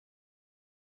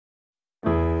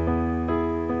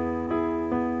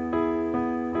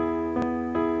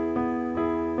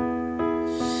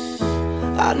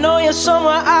I know you're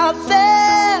somewhere out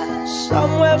there,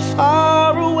 somewhere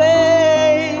far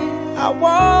away. I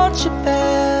want you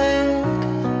back,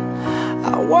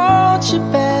 I want you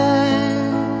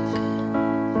back.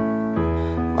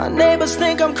 My neighbors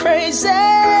think I'm crazy,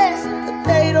 but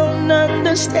they don't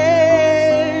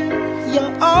understand.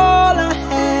 You're all I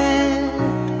had,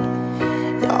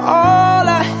 you're all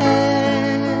I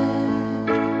had.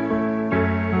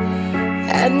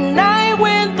 At night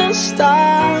when the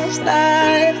stars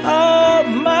light up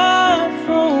my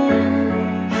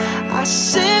room, I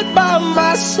sit by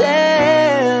myself,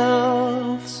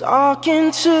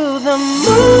 talking to the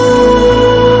moon,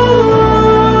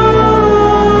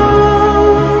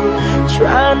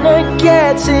 trying to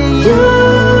get to you.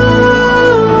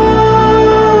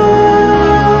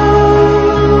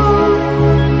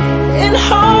 In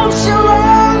hopes you're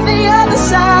on the other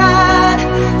side,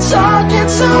 talking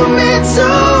to me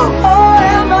too. Or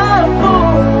am I a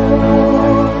fool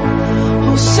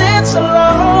who sits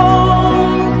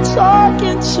alone,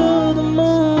 talking to the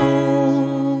moon?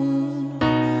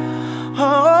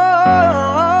 Oh,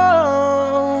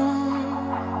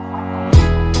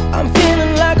 I'm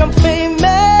feeling like I'm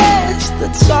famous, the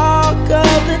talk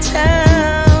of the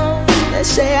town. They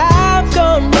say I've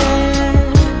gone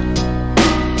mad,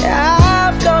 yeah,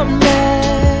 I've gone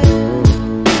mad.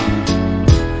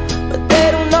 But they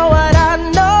don't know what I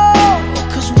know,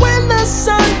 'cause when the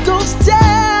sun goes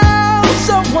down,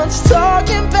 someone's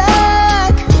talking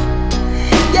back.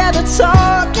 Yeah, they're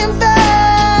talking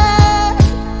back.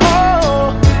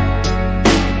 Oh,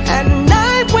 at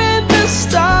night when the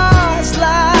stars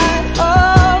light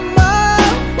up my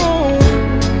room,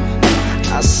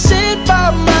 I sit by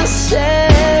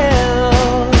myself,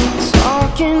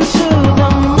 talking to the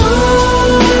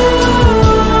moon,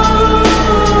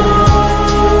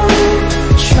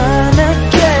 trying to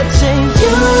get to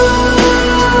you.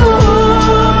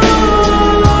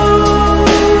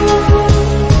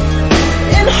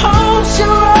 In hopes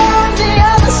you're on the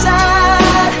other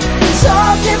side,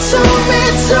 talking to me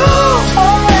too.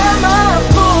 Or am I a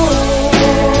fool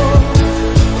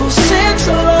who sits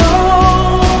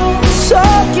alone,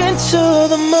 talking to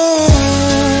the moon?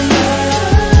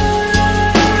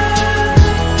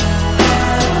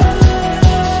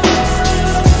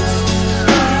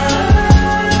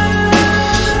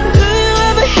 Do you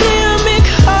ever hear me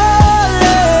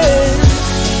calling?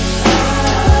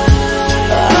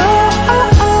 Oh, oh,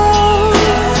 oh.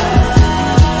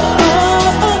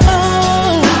 Oh, oh,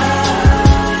 oh.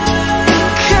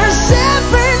 'Cause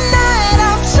every night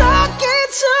I'm talking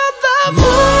to the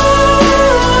moon,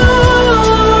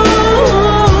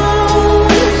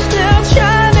 still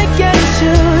trying to get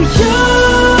to you.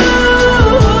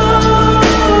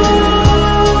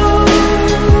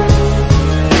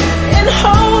 In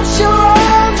hopes you're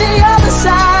on the other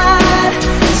side,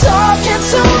 talking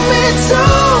to me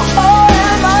too. Or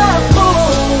am I a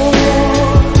fool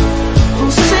who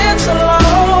sits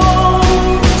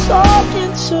alone,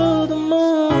 talking to the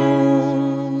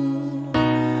moon?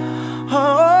 Oh,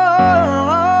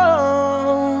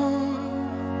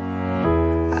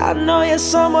 I know you're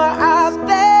somewhere out